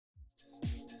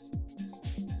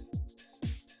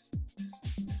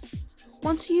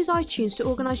Want to use iTunes to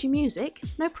organise your music?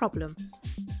 No problem.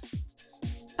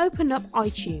 Open up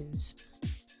iTunes.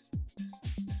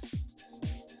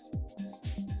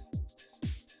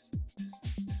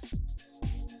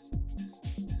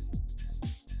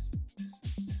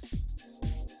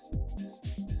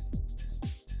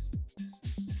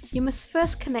 You must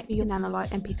first connect your nanoLite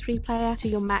MP3 player to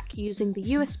your Mac using the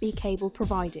USB cable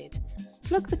provided.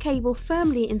 Plug the cable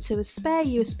firmly into a spare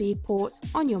USB port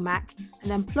on your Mac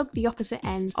and then plug the opposite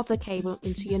end of the cable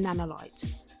into your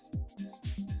nanoLite.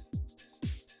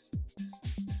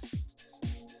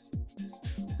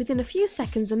 Within a few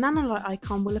seconds, a nanoLite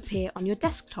icon will appear on your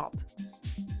desktop.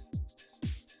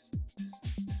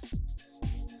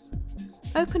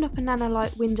 Open up a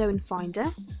nanoLite window in Finder.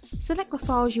 Select the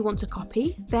files you want to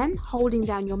copy, then, holding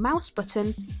down your mouse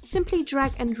button, simply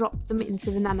drag and drop them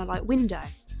into the nanoLite window.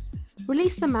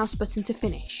 Release the mouse button to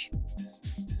finish.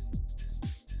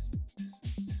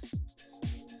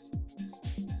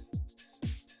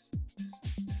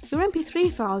 Your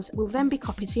MP3 files will then be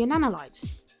copied to your nanoLite.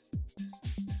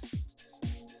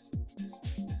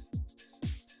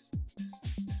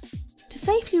 To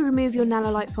safely remove your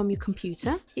nanoLite from your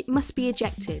computer, it must be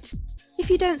ejected. If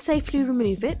you don't safely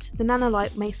remove it, the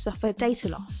nanoLite may suffer data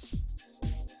loss.